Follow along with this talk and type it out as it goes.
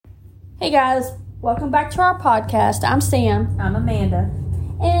Hey guys, welcome back to our podcast. I'm Sam. I'm Amanda.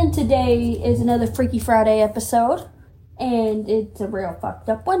 And today is another Freaky Friday episode. And it's a real fucked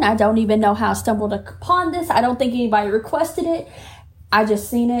up one. I don't even know how I stumbled upon this. I don't think anybody requested it. I just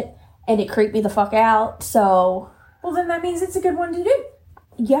seen it and it creeped me the fuck out. So, Well, then that means it's a good one to do.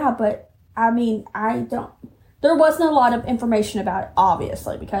 yeah, but there wasn't a lot of information about it,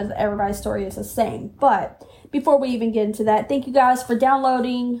 obviously, because everybody's story is the same. But before we even get into that, thank you guys for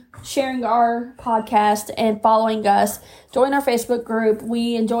downloading, sharing our podcast, and following us. Join our Facebook group.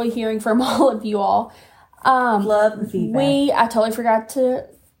 We enjoy hearing from all of you all. Love the feedback. I totally forgot to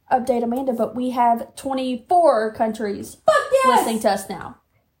update Amanda, but we have 24 countries listening to us now.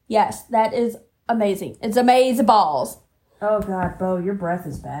 Yes, that is amazing. It's amazing balls. Oh, God, Bo, your breath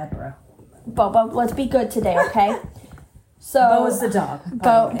is bad, bro. Bobo, let's be good today, okay? So Bo is the dog.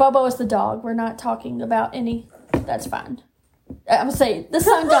 Bobo is the dog. We're not talking about any. That's fine. I'm gonna say the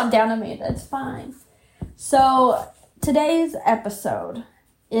sun gone down on me. That's fine. So today's episode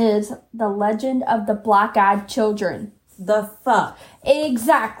is the legend of the black-eyed children. The fuck?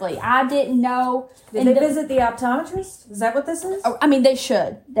 Exactly. I didn't know. Did they visit the optometrist? Is that what this is? I mean, they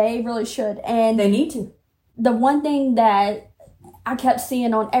should. They really should. And They need to. the one thing that I kept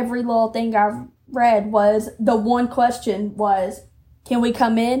seeing on every little thing I read was the one question was, can we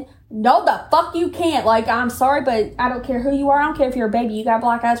come in? No, the fuck you can't. Like, I'm sorry, but I don't care who you are. I don't care if you're a baby. You got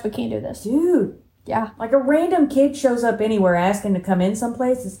black eyes. We can't do this. Dude. Yeah. Like a random kid shows up anywhere asking to come in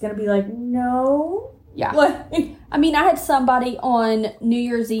someplace, it's going to be like, no. Yeah. Like, I mean, I had somebody on New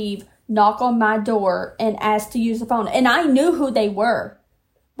Year's Eve knock on my door and ask to use the phone. And I knew who they were,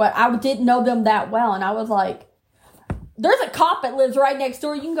 but I didn't know them that well. And I was like, there's a cop that lives right next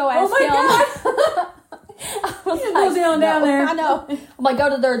door. You can go ask him. God. Goes down there. I know. I'm like, go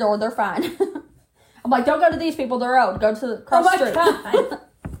to their door. They're fine. I'm like, don't go to these people. They're old. Go to the cross the street. God.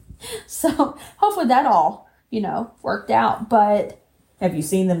 So hopefully that all, worked out. But Have you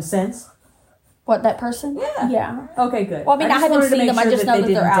seen them since? what, that person? Yeah. Yeah. Okay, good. Well, I mean, I just haven't wanted to seen make them. I sure just know that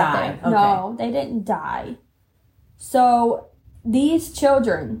they they're didn't out die. there. Okay. No, they didn't die. So these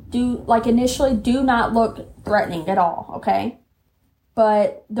children initially do not look threatening at all, okay?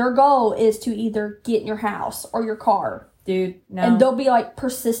 But their goal is to either get in your house or your car. Dude, no. And they'll be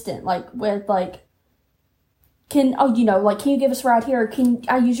persistent, can you give us a ride here? Or can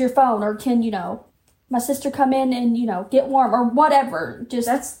I use your phone? Or can, my sister come in and, get warm or whatever.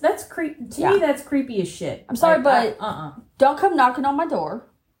 Just That's creepy. To me, that's creepy as shit. I'm sorry, but Uh-uh. don't come knocking on my door.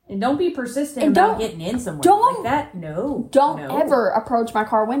 And don't be persistent And about getting in somewhere like that. No. Don't No. ever approach my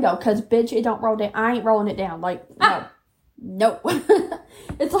car window because, bitch, it don't roll down. I ain't rolling it down. No. No.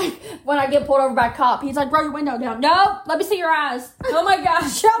 It's like when I get pulled over by a cop, he's like, roll your window down. No, let me see your eyes. Oh my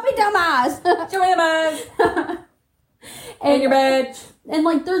gosh. Show me dumb eyes. Show me them eyes. And your badge.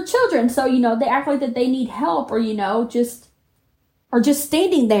 And they're children, so they act like that they need help, or just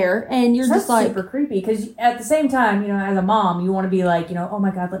standing there, and you're That's just like super creepy because at the same time, as a mom, you want to be like, oh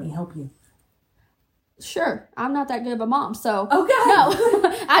my God, let me help you. sure, I'm not that good of a mom, so Oh God.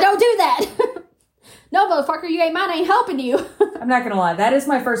 no, I don't do that. No, motherfucker, you ain't mine. I ain't helping you. I'm not gonna lie, that is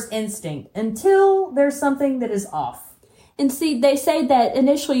my first instinct until there's something that is off. And see, they say that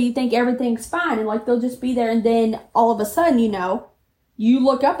initially you think everything's fine, and they'll just be there, and then all of a sudden, you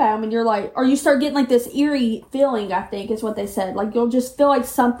look up at them, and you're like, or you start getting this eerie feeling. I think is what they said. You'll just feel like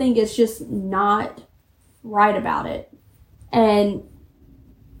something is just not right about it, and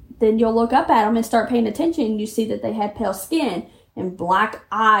then you'll look up at them and start paying attention, and you see that they had pale skin and black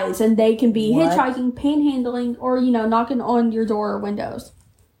eyes, and they can be What? hitchhiking, panhandling, or knocking on your door or windows,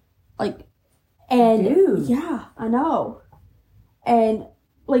 and Dude. yeah, I know. And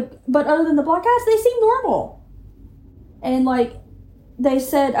but other than the black eyes, they seem normal. And they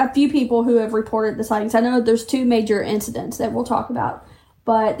said a few people who have reported the sightings. I know there's two major incidents that we'll talk about,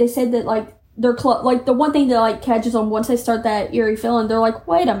 but they said that they're the one thing that catches them once they start that eerie feeling. They're like,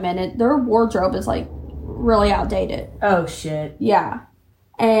 wait a minute, their wardrobe is really outdated. Oh shit. Yeah,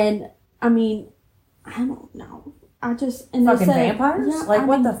 and I mean, I don't know. I just and Fucking they said, vampires? Yeah,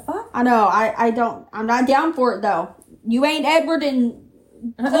 What the fuck? I know. I'm not down for it though. You ain't Edward and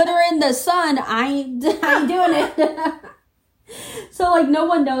glitter in the sun. I ain't doing it. So no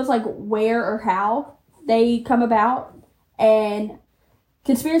one knows where or how they come about, and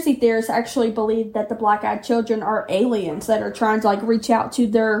conspiracy theorists actually believe that the black-eyed children are aliens that are trying to reach out to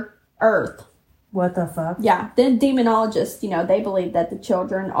their Earth. What the fuck? Yeah. Then demonologists, they believe that the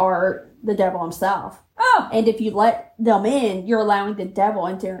children are the devil himself. Oh. And if you let them in, you're allowing the devil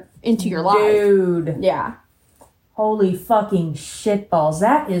into your life. Dude. Yeah. Holy fucking shitballs.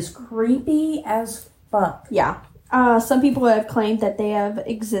 That is creepy as fuck. Yeah. Some people have claimed that they have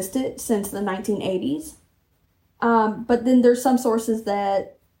existed since the 1980s. But then there's some sources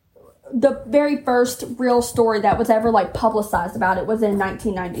that the very first real story that was ever like publicized about it was in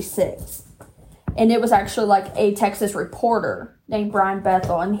 1996. And it was actually like a Texas reporter named Brian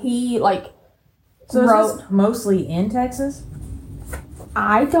Bethel. And he like wrote... is this mostly in Texas?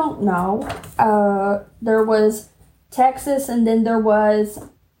 I don't know. There was Texas, and then there was...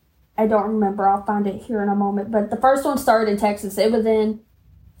 I don't remember. I'll find it here in a moment. But the first one started in Texas. It was in...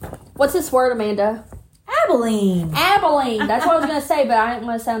 What's this word, Amanda? Abilene. Abilene. That's what I was going to say, but I didn't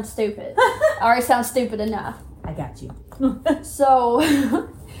want to sound stupid. I already sound stupid enough. I got you. So,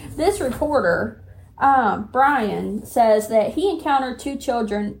 this reporter, Brian, says that he encountered 2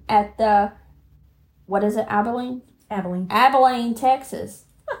 children at the... What is it? Abilene? Abilene, Texas.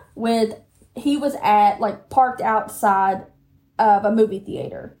 He was parked outside of a movie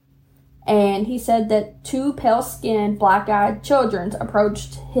theater. And he said that 2 pale-skinned, black-eyed children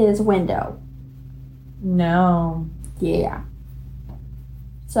approached his window. No. Yeah.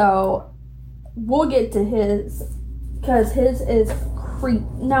 So, we'll get to his, because his is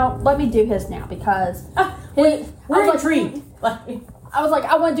No, let me do his now, because... we're intrigued. I was like,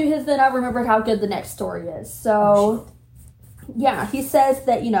 I want to do his, then I remembered how good the next story is. So, yeah, he says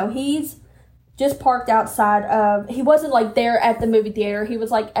that, he's just parked outside of... He wasn't, there at the movie theater. He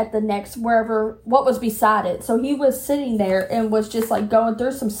was, at the next, what was beside it. So, he was sitting there and was just, going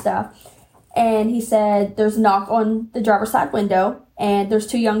through some stuff. And he said there's a knock on the driver's side window, and there's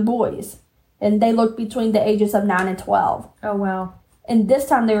 2 young boys. And they look between the ages of 9 and 12. Oh, wow. And this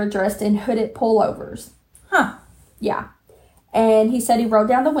time they were dressed in hooded pullovers. Huh. Yeah. And he said he rolled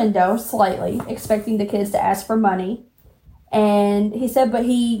down the window slightly, expecting the kids to ask for money. And he said, but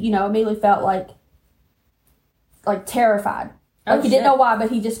he, immediately felt terrified. He didn't know why,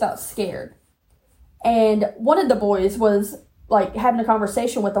 but he just felt scared. And one of the boys was, having a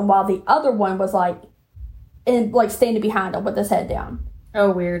conversation with him while the other one was, standing behind him with his head down.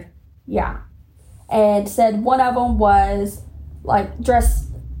 Oh, weird. Yeah. And said one of them was, dressed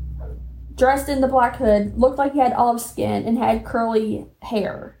in the black hood, looked like he had olive skin and had curly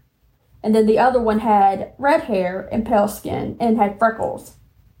hair. And then the other one had red hair and pale skin and had freckles.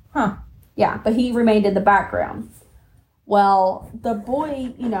 Huh. Yeah, but he remained in the background. Well, the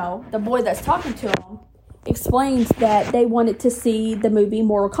boy, the boy that's talking to him explains that they wanted to see the movie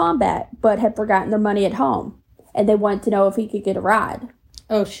Mortal Kombat, but had forgotten their money at home. And they wanted to know if he could get a ride.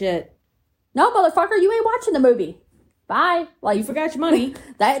 Oh, shit. No, motherfucker, you ain't watching the movie. Bye. You forgot your money.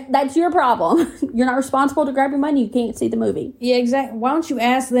 That's your problem. You're not responsible to grab your money. You can't see the movie. Yeah, exactly. Why don't you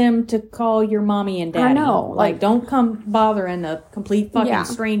ask them to call your mommy and daddy? I know. Don't come bothering a complete fucking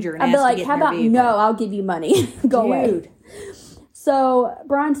stranger and I'd ask be like, to get how in their about vehicle. no, I'll give you money. Go away. So,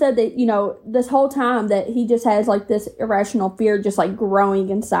 Brian said that, this whole time that he just has, this irrational fear just, growing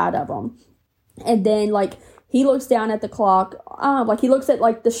inside of him. And then, he looks down at the clock, he looks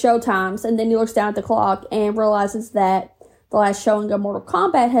at, the show times, and then he looks down at the clock and realizes that the last showing of Mortal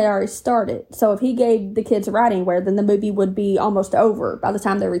Kombat had already started. So if he gave the kids a ride anywhere, then the movie would be almost over by the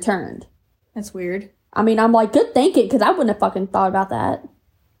time they returned. That's weird. I mean, I'm good thinking, because I wouldn't have fucking thought about that.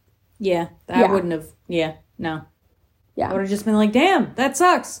 Yeah, I wouldn't have. Yeah, no. Yeah. I would have just been like, damn, that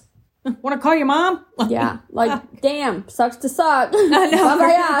sucks. Want to call your mom? Yeah, damn, sucks to suck. I know. Oh my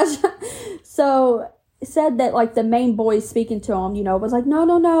gosh. So, said that, the main boy speaking to him, was like,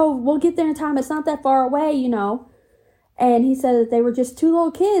 no, we'll get there in time. It's not that far away, And he said that they were just 2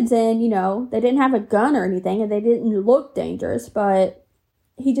 little kids and, they didn't have a gun or anything and they didn't look dangerous. But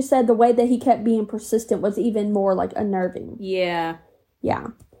he just said the way that he kept being persistent was even more, unnerving. Yeah. Yeah.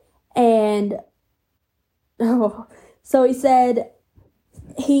 And, so he said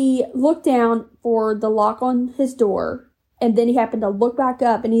he looked down for the lock on his door and then he happened to look back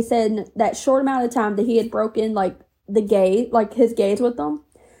up and he said in that short amount of time that he had broken, the gaze, his gaze with them,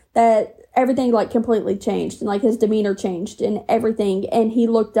 that everything completely changed and his demeanor changed and everything. And he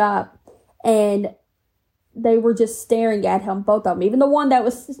looked up and they were just staring at him, both of them. Even the one that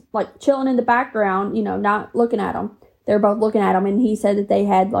was chilling in the background, not looking at him. They were both looking at him. And he said that they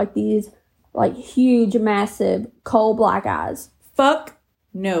had these huge, massive, coal black eyes. Fuck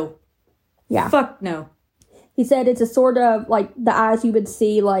no. Yeah. Fuck no. He said it's a sort of the eyes you would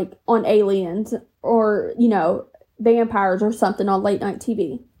see on Aliens or, vampires or something on late night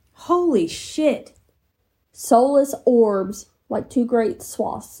TV. Holy shit. Soulless orbs, 2 great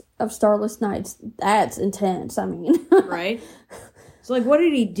swaths of starless nights. That's intense, I mean. Right? So, what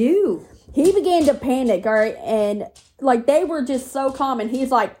did he do? He began to panic, all right? And, they were just so calm. And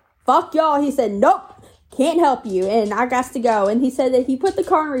he's like, fuck y'all. He said, nope, can't help you. And I got to go. And he said that he put the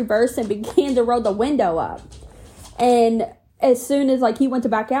car in reverse and began to roll the window up. And as soon as, like, he went to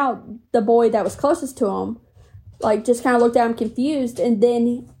back out, the boy that was closest to him, like, just kind of looked at him confused. And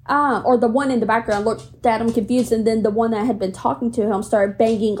then, or the one in the background looked at him confused. And then the one that had been talking to him started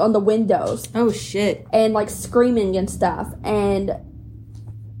banging on the windows. Oh, shit. And, like, screaming and stuff. And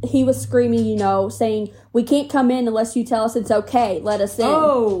he was screaming, you know, saying, "We can't come in unless you tell us it's okay. Let us in."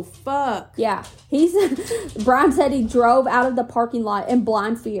 Oh, fuck. Yeah. Brian said he drove out of the parking lot in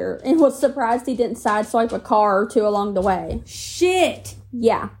blind fear and was surprised he didn't sideswipe a car or two along the way. Shit.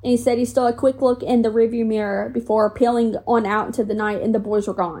 Yeah. And he said he stole a quick look in the rearview mirror before peeling on out into the night, and the boys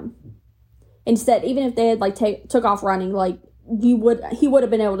were gone. And he said even if they had, like, took off running, like, he would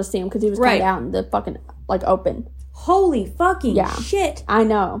have been able to see him because he was kind of out in the fucking, like, open. Holy fucking shit. I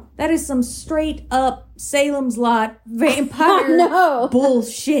know. That is some straight up Salem's Lot vampire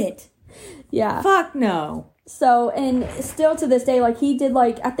bullshit. Yeah. Fuck no. So, and still to this day, like, he did,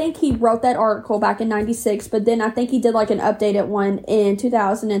 like, I think he wrote that article back in 96, but then I think he did, like, an updated one in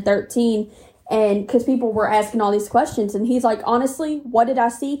 2013, and because people were asking all these questions, and he's like, honestly, what did I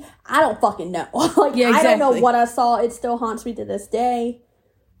see? I don't fucking know. Like, yeah, exactly. I don't know what I saw. It still haunts me to this day.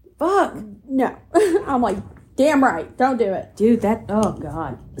 Fuck. No. I'm like, damn right. Don't do it. Dude, oh,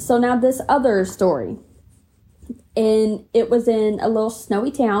 God. So now this other story. And it was in a little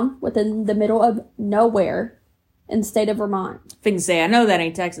snowy town within the middle of nowhere in the state of Vermont. Things say, I know that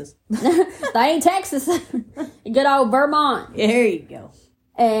ain't Texas. That ain't Texas. Good old Vermont. There you go.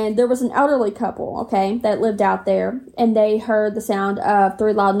 And there was an elderly couple, okay, that lived out there. And they heard the sound of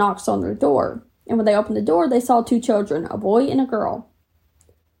 3 loud knocks on their door. And when they opened the door, they saw 2 children, a boy and a girl.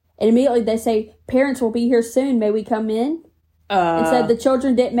 And immediately they say, "Parents will be here soon. May we come in?" And said the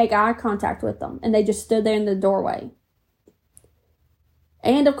children didn't make eye contact with them. And they just stood there in the doorway.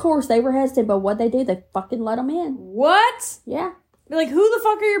 And, of course, they were hesitant. But what they do, they fucking let them in. What? Yeah. They're like, who the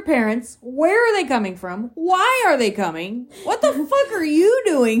fuck are your parents? Where are they coming from? Why are they coming? What the fuck are you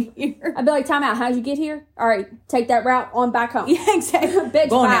doing here? I'd be like, time out. How'd you get here? All right, take that route on back home. Yeah, exactly. Bitch,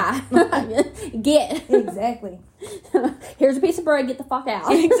 bye. Get. Exactly. Here's a piece of bread. Get the fuck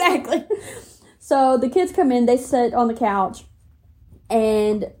out. Exactly. So the kids come in. They sit on the couch.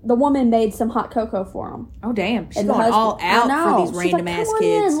 And the woman made some hot cocoa for them. Oh, damn. She's going all out for these random-ass kids. Come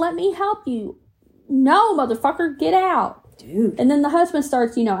on in. Let me help you. No, motherfucker. Get out. Dude. And then the husband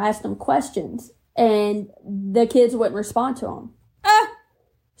starts, you know, asking them questions. And the kids wouldn't respond to him.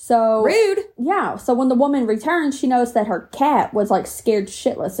 So rude. Yeah. So when the woman returned, she noticed that her cat was, like, scared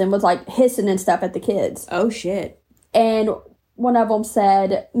shitless and was, like, hissing and stuff at the kids. Oh, shit. And one of them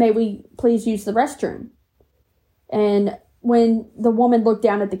said, "May we please use the restroom?" And when the woman looked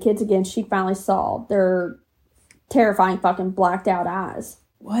down at the kids again, she finally saw their terrifying fucking blacked out eyes.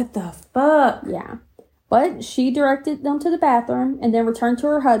 What the fuck? Yeah. But she directed them to the bathroom and then returned to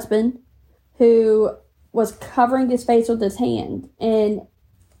her husband, who was covering his face with his hand. And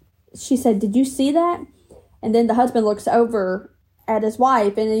she said, "Did you see that?" And then the husband looks over at his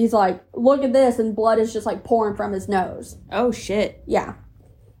wife and he's like, "Look at this." And blood is just, like, pouring from his nose. Oh, shit. Yeah.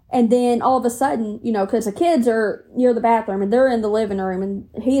 And then all of a sudden, you know, because the kids are near the bathroom and they're in the living room and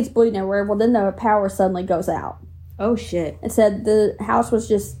he's bleeding everywhere. Well, then the power suddenly goes out. Oh, shit. It said the house was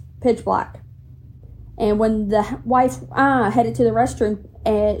just pitch black. And when the wife headed to the restroom,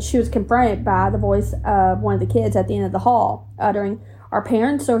 and she was confronted by the voice of one of the kids at the end of the hall, uttering, "Our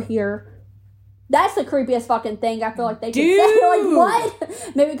parents are here." That's the creepiest fucking thing I feel like they could say. Like,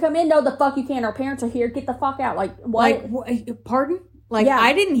 what? Maybe come in. No, the fuck you can't. Our parents are here. Get the fuck out. Like, what? Like, pardon? Like, yeah.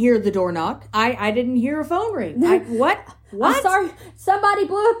 I didn't hear the door knock. I didn't hear a phone ring. What? I'm sorry. Somebody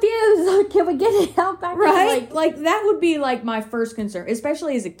blew a fuse. Can we get it out back? Right? Like, that would be, like, my first concern.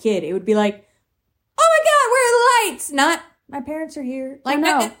 Especially as a kid. It would be like, oh my God, where are the lights? Not, my parents are here. Like,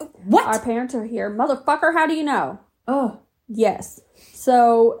 no. What? Our parents are here. Motherfucker, how do you know? Oh. Yes.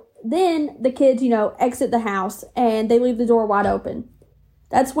 So then the kids, you know, exit the house and they leave the door wide open.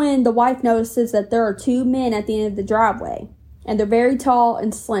 That's when the wife notices that there are 2 men at the end of the driveway. And they're very tall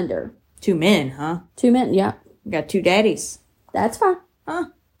and slender. 2 men, huh? 2 men, yeah. We got 2 daddies. That's fine. Huh?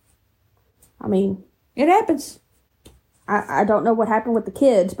 I mean, it happens. I don't know what happened with the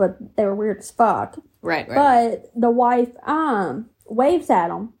kids, but they were weird as fuck. Right. But the wife waves at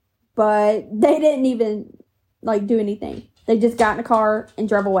them, but they didn't even, like, do anything. They just got in a car and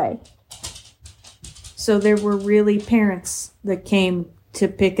drove away. So there were really parents that came to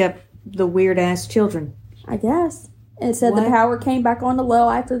pick up the weird-ass children. I guess. And it said the power came back on a little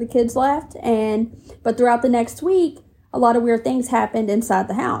after the kids left. But throughout the next week, a lot of weird things happened inside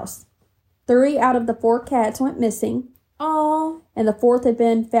the house. 3 out of the 4 cats went missing. Oh. And the 4th had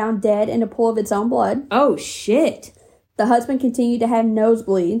been found dead in a pool of its own blood. Oh, shit. The husband continued to have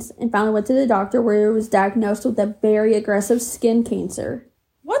nosebleeds and finally went to the doctor where he was diagnosed with a very aggressive skin cancer.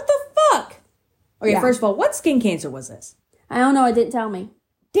 What the fuck? Okay, first of all, what skin cancer was this? I don't know. It didn't tell me.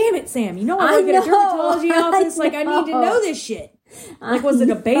 Damn it, Sam. You know I work at a dermatology office. Like, I need to know this shit. Like, was it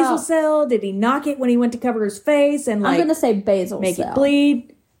a basal cell? Did he knock it when he went to cover his face? And like, I'm going to say basal make cell. It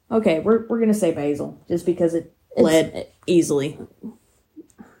bleed? Okay, we're going to say basal. Just because it bled easily.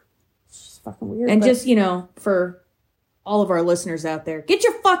 It's just fucking weird. And just, for all of our listeners out there, get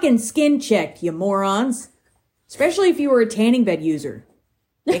your fucking skin checked, you morons. Especially if you were a tanning bed user.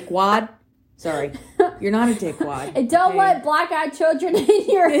 Dickwad. Sorry. You're not a dickwad. And don't let black-eyed children in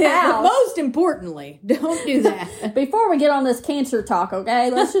your house. Most importantly, don't do that. Before we get on this cancer talk, okay?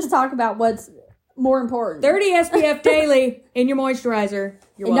 Let's just talk about what's more important. 30 SPF daily in your moisturizer.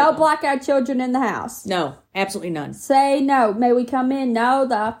 You're welcome. No black-eyed children in the house. No, absolutely none. Say no. May we come in? No,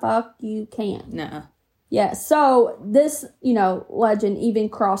 the fuck you can't. Nuh-uh. Yeah, so this, legend even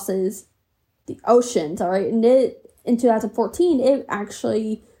crosses the oceans, all right? And in 2014, it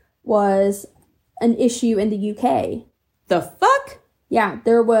actually was an issue in the UK. The fuck? Yeah,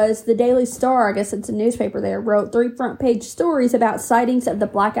 there was the Daily Star, I guess it's a newspaper there, wrote 3 front-page stories about sightings of the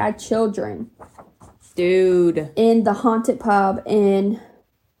black-eyed children. Dude. In the haunted pub in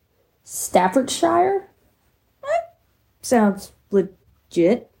Staffordshire. Sounds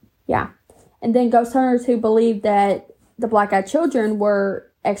legit. Yeah. And then ghost hunters who believed that the black-eyed children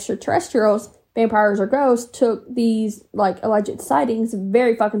were extraterrestrials, vampires or ghosts, took these, alleged sightings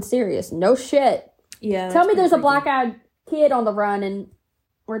very fucking serious. No shit. Yeah. Tell me there's a black-eyed kid on the run and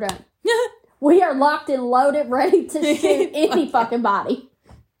we're done. We are locked and loaded, ready to shoot any fucking body.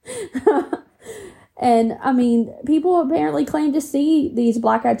 And, people apparently claim to see these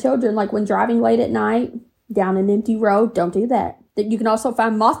black-eyed children, when driving late at night down an empty road. Don't do that. You can also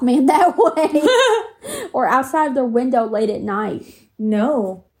find Mothman that way. Or outside their window late at night.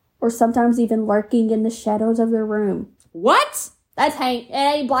 No. Or sometimes even lurking in the shadows of their room. What? That's Hank. It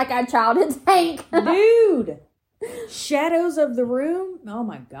ain't black-eyed child. It's Hank. Dude. Shadows of the room? Oh,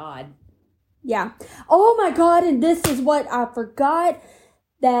 my God. Yeah. Oh, my God. And this is what I forgot.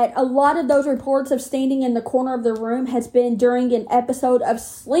 That a lot of those reports of standing in the corner of the room has been during an episode of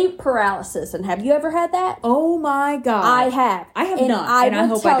sleep paralysis. And have you ever had that? Oh, my God. I have. I have not. And I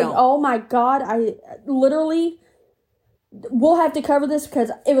hope I don't. Oh, my God. I literally... We'll have to cover this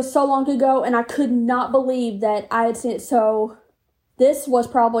because it was so long ago and I could not believe that I had seen it. So this was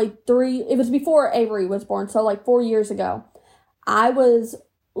probably it was before Avery was born. So 4 years ago. I was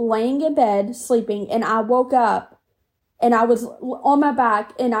laying in bed sleeping and I woke up and I was on my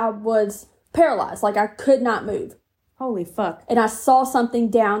back and I was paralyzed. I could not move. Holy fuck. And I saw something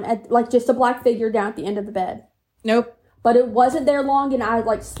down at just a black figure down at the end of the bed. Nope. But it wasn't there long and I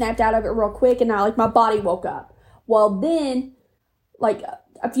snapped out of it real quick and my body woke up. Well, then,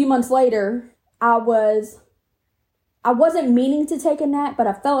 a few months later, I wasn't meaning to take a nap, but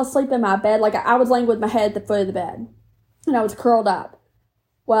I fell asleep in my bed. I was laying with my head at the foot of the bed, and I was curled up.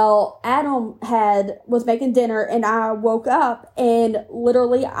 Well, Adam was making dinner, and I woke up, and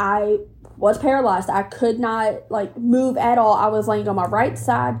literally, I was paralyzed. I could not, move at all. I was laying on my right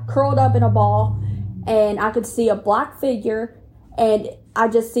side, curled up in a ball, and I could see a black figure, and I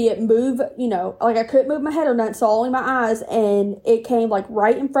just see it move, I couldn't move my head or nothing, so only my eyes, and it came,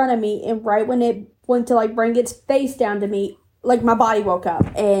 right in front of me, and right when it went to, bring its face down to me, my body woke up,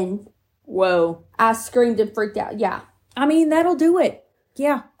 and... Whoa. I screamed and freaked out, yeah. That'll do it.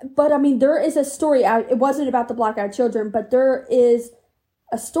 Yeah. But, there is a story, it wasn't about the black-eyed children, but there is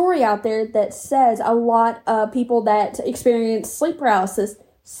a story out there that says a lot of people that experience sleep paralysis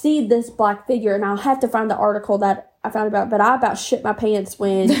see this black figure, and I'll have to find the article that I found about, but I about shit my pants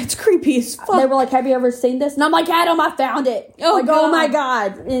when... That's creepy as fuck. They were like, have you ever seen this? And I'm like, Adam, I found it. Oh, God. Oh my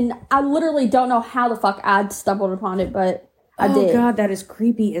God. And I literally don't know how the fuck I stumbled upon it, but I did. Oh, God, that is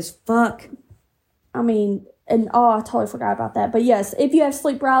creepy as fuck. I totally forgot about that. But yes, if you have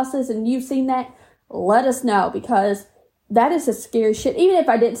sleep paralysis and you've seen that, let us know, because that is a scary shit. Even if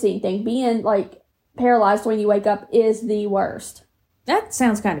I didn't see anything, being, paralyzed when you wake up is the worst. That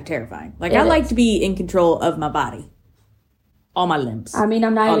sounds kind of terrifying. I like to be in control of my body. All my limbs. I'm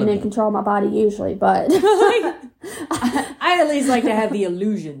not even in control of my body usually, but... I at least like to have the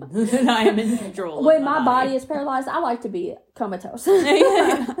illusion that I am in control when my body is paralyzed, I like to be comatose.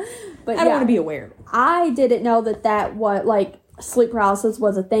 But I don't want to be aware. I didn't know that what sleep paralysis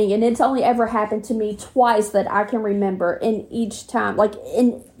was a thing, and it's only ever happened to me twice that I can remember, and each time,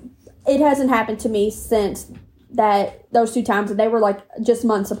 it hasn't happened to me since those 2 times, and they were just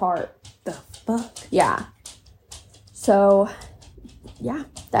months apart. The fuck? Yeah. So, yeah,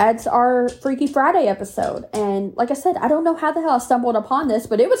 that's our Freaky Friday episode. And like I said, I don't know how the hell I stumbled upon this,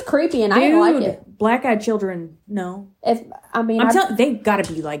 but it was creepy and I didn't like it. Black-eyed children, no. They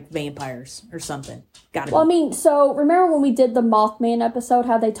gotta be like vampires or something. Gotta be. So remember when we did the Mothman episode,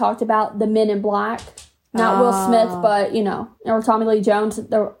 how they talked about the Men in Black? Not Will Smith, but, or Tommy Lee Jones,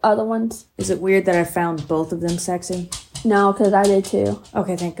 the other ones. Is it weird that I found both of them sexy? No, because I did too.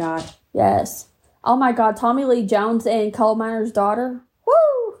 Okay, thank God. Yes. Oh my God, Tommy Lee Jones and coal miner's daughter.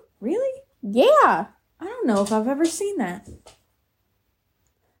 Woo! Really? Yeah. I don't know if I've ever seen that.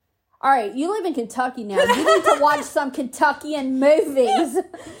 All right, you live in Kentucky now. You need to watch some Kentuckian movies.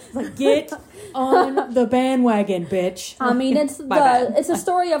 Like, get on the bandwagon, bitch. It's a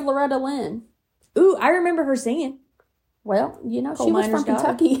story of Loretta Lynn. Ooh, I remember her singing. Well, she was from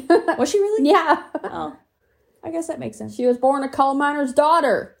daughter. Kentucky. Was she really? Yeah. Oh, I guess that makes sense. She was born a coal miner's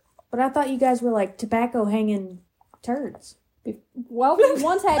daughter. But I thought you guys were like tobacco hanging turds. Well, we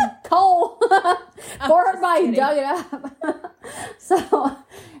once had coal before everybody dug it up. So,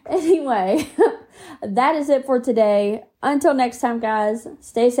 anyway, that is it for today. Until next time, guys,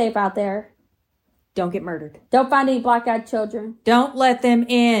 stay safe out there. Don't get murdered. Don't find any black-eyed children. Don't let them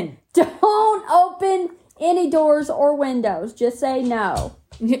in. Don't open any doors or windows. Just say no.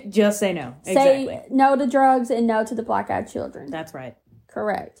 Just say no. Say exactly. no to drugs and no to the black-eyed children. That's right.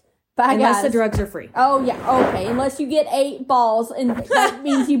 Correct. Bye, Unless guys. the drugs are free. Oh, yeah. Okay. Unless you get 8 balls, and that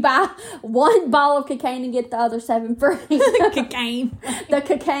means you buy 1 ball of cocaine and get the other 7 free. Cocaine. The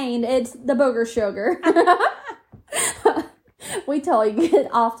cocaine. It's the booger sugar. We totally get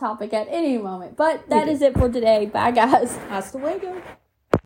off topic at any moment. But that is it for today. Bye, guys. Hasta luego.